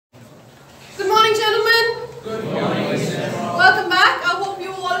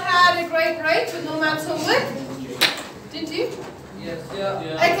maths homework? Didn't you? Yes.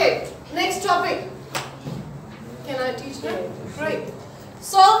 Yeah. Okay, next topic. Can I teach now? Great.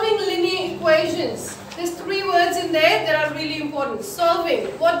 Solving linear equations. There's 3 words in there that are really important. Solving.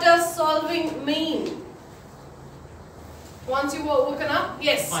 What does solving mean? Once you've woken up?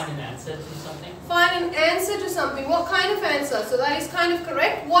 Yes. Find an answer to something. Find an answer to something. What kind of answer? So that is kind of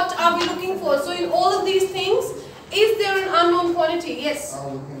correct. What are we looking for? So in all of these things, is there an unknown quantity? Yes.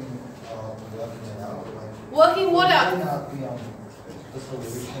 Working it out. Working what out? Working out the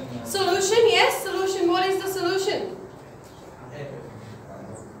solution. Solution, yes. Solution. What is the solution?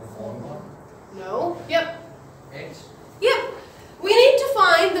 The formula. No. Yep. X. Yep. We need to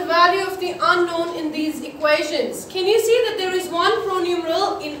find the value of the unknown in these equations. Can you see that there is one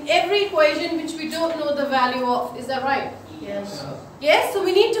pronumeral in every equation which we don't know the value of? Is that right? Yes. Yes, so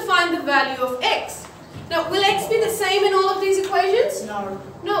we need to find the value of x. Now, will x be the same in all of these equations? No.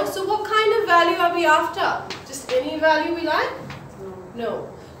 No, so what kind of value are we after? Just any value we like? No.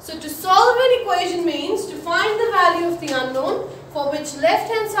 So to solve an equation means to find the value of the unknown for which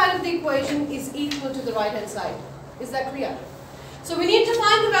left hand side of the equation is equal to the right hand side. Is that clear? So we need to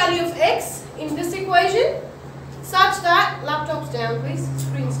find the value of x in this equation such that, laptops down please,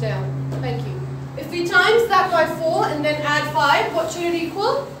 screens down, thank you. If we times that by 4 and then add 5, what should it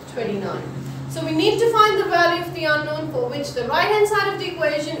equal? 29. So we need to find the value of the unknown for which the right hand side of the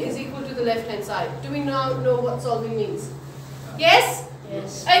equation is equal to the left hand side. Do we now know what solving means? Yes?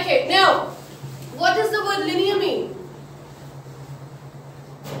 Yes. Okay, now, what does the word linear mean?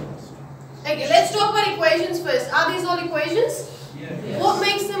 Okay, let's talk about equations first. Are these all equations? Yes. What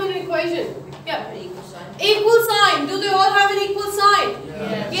makes them an equation? Yeah. Equal sign. Equal sign. Do they all have an equal sign?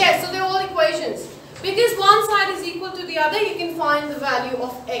 Yes. Yes, so they're all equations. Because one side is equal to the other, you can find the value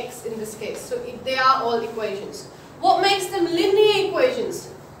of x in this case. So they are all equations. What makes them linear equations?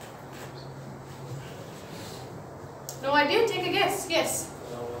 No idea? Take a guess. Yes.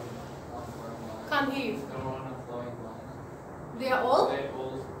 Can't hear you. They are all?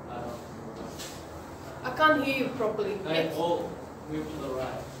 I can't hear you properly. They all move to the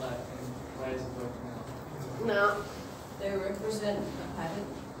right, like in ways of working out. No. They represent a pattern.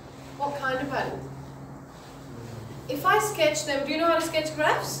 What kind of pattern? If I sketch them, do you know how to sketch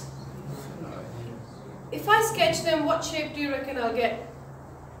graphs? If I sketch them, what shape do you reckon I'll get?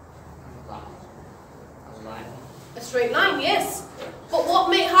 A straight line, yes. But how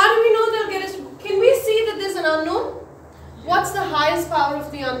do we know they'll get a... Can we see that there's an unknown? What's the highest power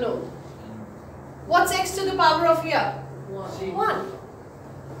of the unknown? What's x to the power of here? 1.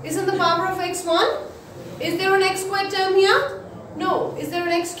 Isn't the power of x 1? Is there an x squared term here? No. Is there an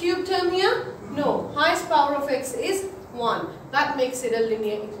x cubed term here? No. Highest power of x is 1. That makes it a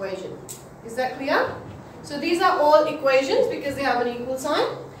linear equation. Is that clear? So these are all equations because they have an equal sign.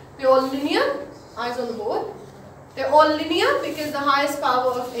 They're all linear. Eyes on the board. They're all linear because the highest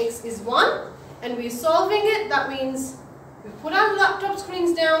power of x is 1. And we're solving it. That means we put our laptop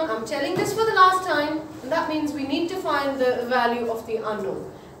screens down. I'm telling this for the last time. And that means we need to find the value of the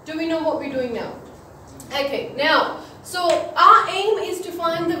unknown. Do we know what we're doing now? Okay, now, so our aim is to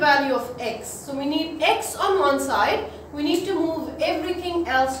find the value of x. So we need x on one side. We need to move everything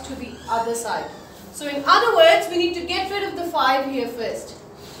else to the other side. So in other words, we need to get rid of the 5 here first.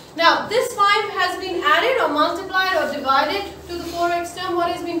 Now, this 5 has been added or multiplied or divided to the 4x term. What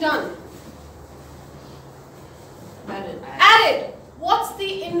has been done? Added. What's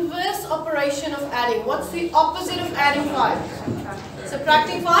the inverse operation of adding? What's the opposite of adding 5?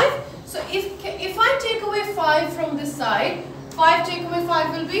 Subtracting 5. So if I take away 5 from this side, 5 take away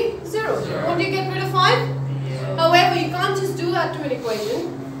 5 will be 0. Won't you get rid of 5? However, you can't just do that to an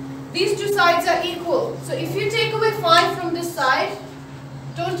equation. These two sides are equal. So if you take away 5 from this side,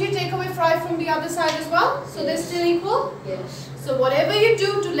 don't you take away 5 from the other side as well? So they're still equal? Yes. So whatever you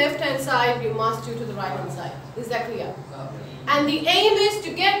do to left hand side, you must do to the right hand side. Is that clear? And the aim is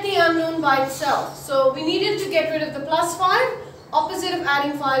to get the unknown by itself. So we needed to get rid of the plus 5. Opposite of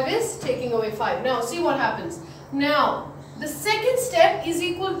adding 5 is taking away 5. Now see what happens. Now the second step is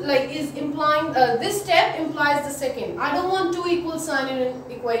implying this step implies the second. I don't want two equal sign in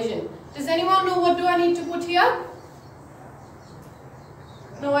an equation. Does anyone know what do I need to put here?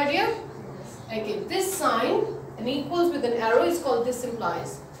 No idea? Okay, this sign, an equals with an arrow, is called this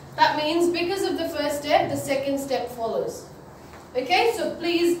implies. That means because of the first step, the second step follows. Okay, so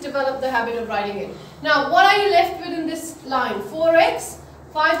please develop the habit of writing it. Now, what are you left with in this line? 4x,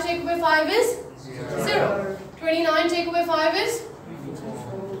 5 take away 5 is 0. 29 take away 5 is?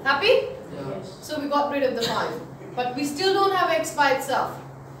 Happy? Yes. So we got rid of the 5. But we still don't have x by itself.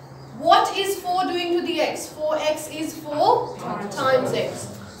 What is 4 doing to the x? 4x is 4 times x.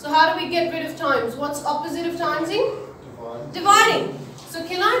 So how do we get rid of times? What's opposite of timesing? Divide. Dividing. So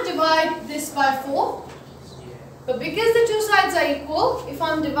can I divide this by 4? But because the two sides are equal, if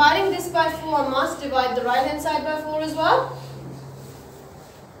I'm dividing this by 4, I must divide the right hand side by 4 as well.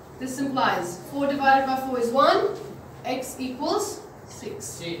 This implies 4 divided by 4 is 1, x equals 6.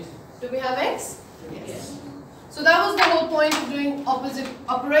 6. Do we have x? Yes. So that was the whole point of doing opposite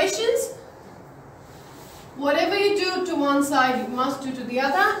operations. Whatever you do to one side, you must do to the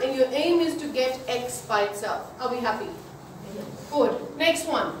other, and your aim is to get x by itself. Are we happy? Good. Next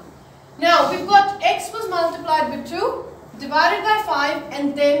one. Now, we've got x was multiplied with 2, divided by 5,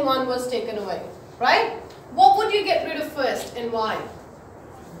 and then 1 was taken away. Right? What would you get rid of first, and why?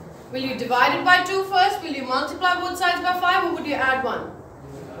 Will you divide it by 2 first? Will you multiply both sides by 5, or would you add 1?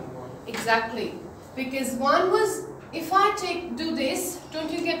 Exactly. Because 1 was, if I do this,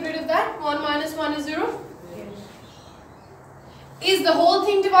 don't you get rid of that? 1 minus 1 is 0? Is the whole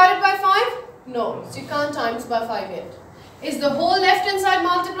thing divided by 5? No. So you can't times by 5 yet. Is the whole left hand side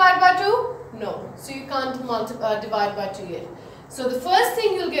multiplied by 2? No. So you can't divide by 2 yet. So the first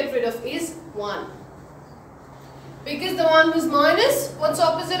thing you'll get rid of is 1. Because the 1 was minus, what's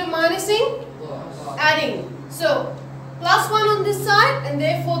opposite of minusing? Adding. So plus 1 on this side, and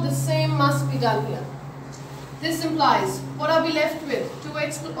therefore the same must be done here. This implies, what are we left with?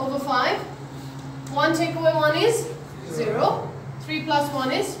 2x over 5. 1 take away 1 is 0. 3 plus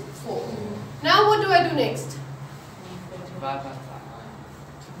 1 is 4. Now what do I do next? Divide by 5.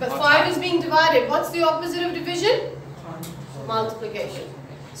 But 5 is being divided. What's the opposite of division? Multiplication.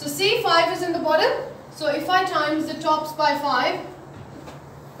 So see, 5 is in the bottom. So if I times the tops by 5,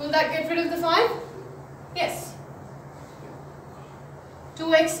 will that get rid of the 5? Yes.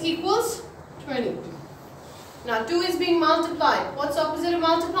 2x equals 20. Now 2 is being multiplied. What's opposite of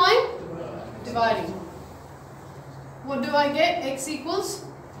multiplying? Dividing. What do I get? X equals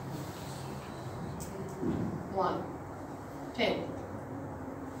 1. 10.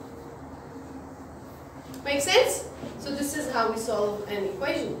 Make sense? So this is how we solve an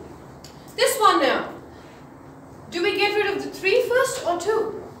equation. This one now. Do we get rid of the 3 first or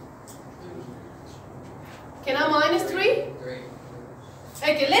 2? Can I minus 3? 3.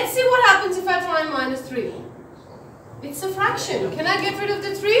 Okay, let's see what happens if I try minus 3. It's a fraction. Can I get rid of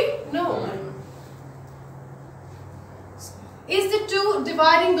the 3? No. Is the 2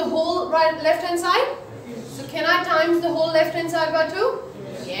 dividing the whole left hand side? So can I times the whole left hand side by 2?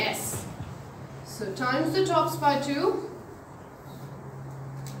 Yes. So times the tops by 2.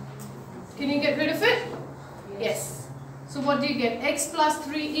 Can you get rid of it? Yes. So what do you get? X plus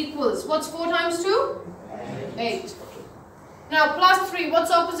 3 equals, what's 4 times 2? 8. Now plus 3, what's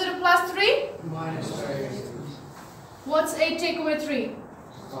opposite of plus 3? Minus 3. What's 8 take away 3?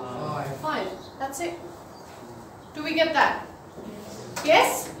 5. 5. That's it. Do we get that?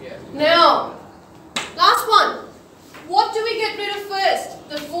 Yes? Yeah. Now, last one. What do we get rid of first?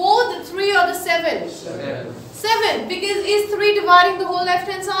 The 4, the 3 or the 7? 7. 7. Because is 3 dividing the whole left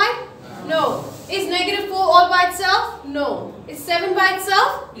hand side? No. Is negative 4 all by itself? No. Is 7 by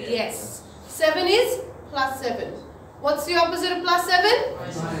itself? Yes. 7 is plus 7. What's the opposite of plus 7?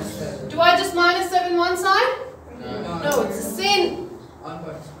 Minus 7. Do I just minus 7 one side? No. No, it's a sin. On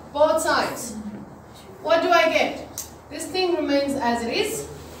Both sides. What do I get? This thing remains as it is.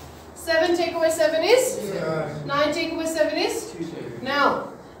 7 take away 7 is? 0. 9 take away 7 is? 2.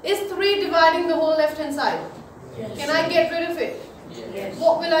 Now, is 3 dividing the whole left hand side? Can I get rid of it? Yes.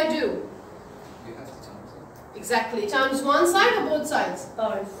 What will I do? You have to times it. Exactly. Times one side or both sides?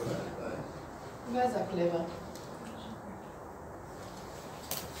 Both. You guys are clever.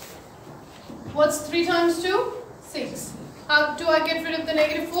 What's 3 times 2? 6. How do I get rid of the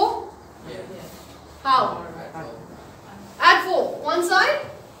negative 4? Yeah. How? Right. Well, Add 4. One side?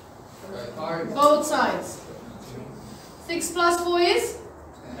 right. Both sides. 6 plus 4 is?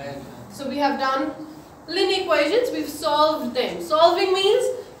 10. So we have done linear equations. We've solved them. Solving means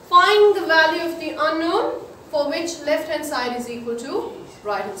find the value of the unknown for which left hand side is equal to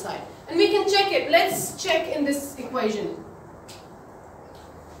right hand side. And we can check it. Let's check in this equation.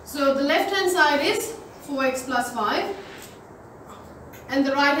 So the left hand side is 4x plus 5 and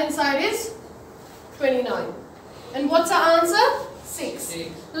the right hand side is 29. And what's our answer? 6. 6.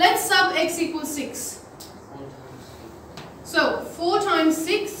 Let's sub x equals 6. 4 times So 4 times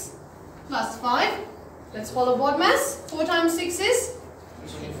 6 plus 5. Let's follow BODMAS. 4 times 6 is?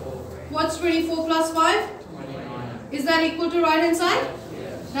 6. 24. What's 24 plus 5? 29. Is that equal to right hand side?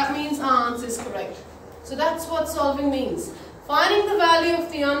 Yes. That means our answer is correct. So that's what solving means. Finding the value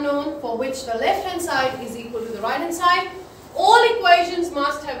of the unknown for which the left hand side is equal to the right hand side. All equations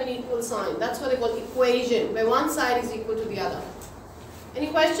must have an equal sign. That's what they call equation, where one side is equal to the other. Any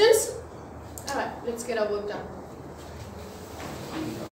questions? Alright, let's get our work done.